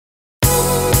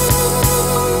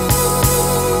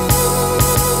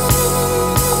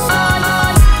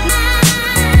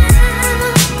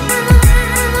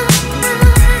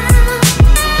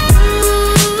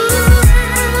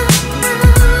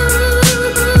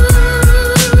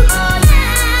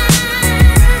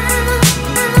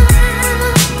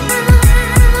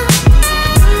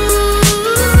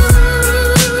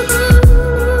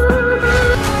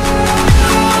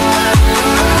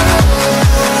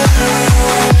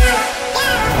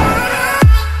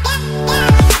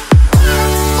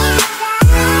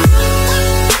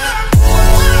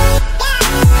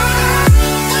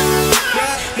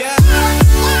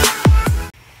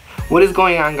What is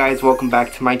going on, guys? Welcome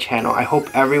back to my channel. I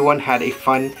hope everyone had a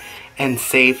fun and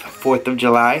safe 4th of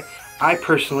July. I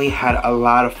personally had a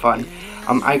lot of fun.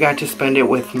 I got to spend it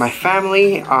with my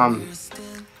family,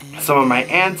 some of my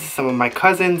aunts, some of my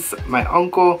cousins, my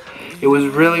uncle. It was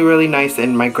really nice,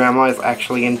 and my grandma is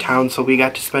actually in town, so we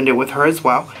got to spend it with her as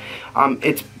well.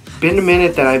 It's been a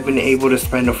minute that I've been able to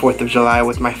spend a 4th of July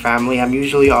with my family. I'm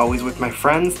usually always with my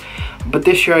friends, but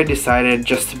this year I decided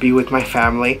just to be with my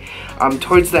family.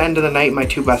 Towards the end of the night, my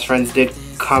two best friends did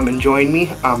come and join me,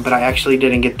 but I actually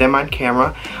didn't get them on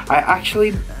camera. I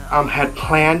actually had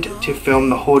planned to film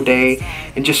the whole day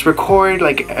and just record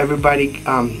like everybody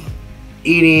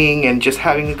eating and just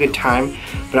having a good time,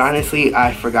 but honestly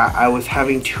I forgot. I was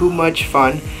having too much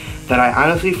fun that I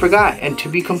honestly forgot, and to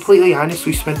be completely honest,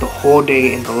 we spent the whole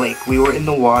day in the lake. We were in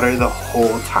the water the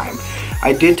whole time.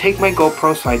 I did take my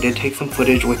GoPro, so I did take some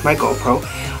footage with my GoPro,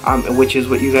 which is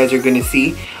what you guys are gonna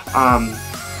see.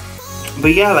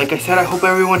 But yeah, like I said, I hope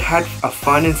everyone had a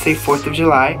fun and safe 4th of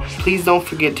July. Please don't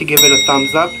forget to give it a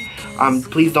thumbs up.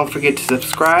 Please don't forget to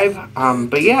subscribe.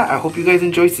 But yeah, I hope you guys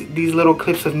enjoy these little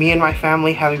clips of me and my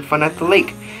family having fun at the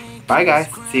lake. Bye guys,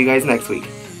 see you guys next week.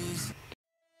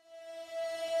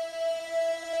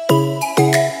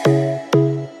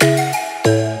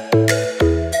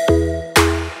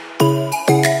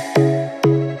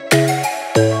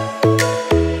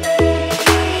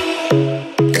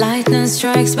 Lightning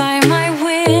strikes by my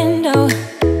window,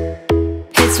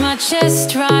 hits my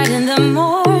chest right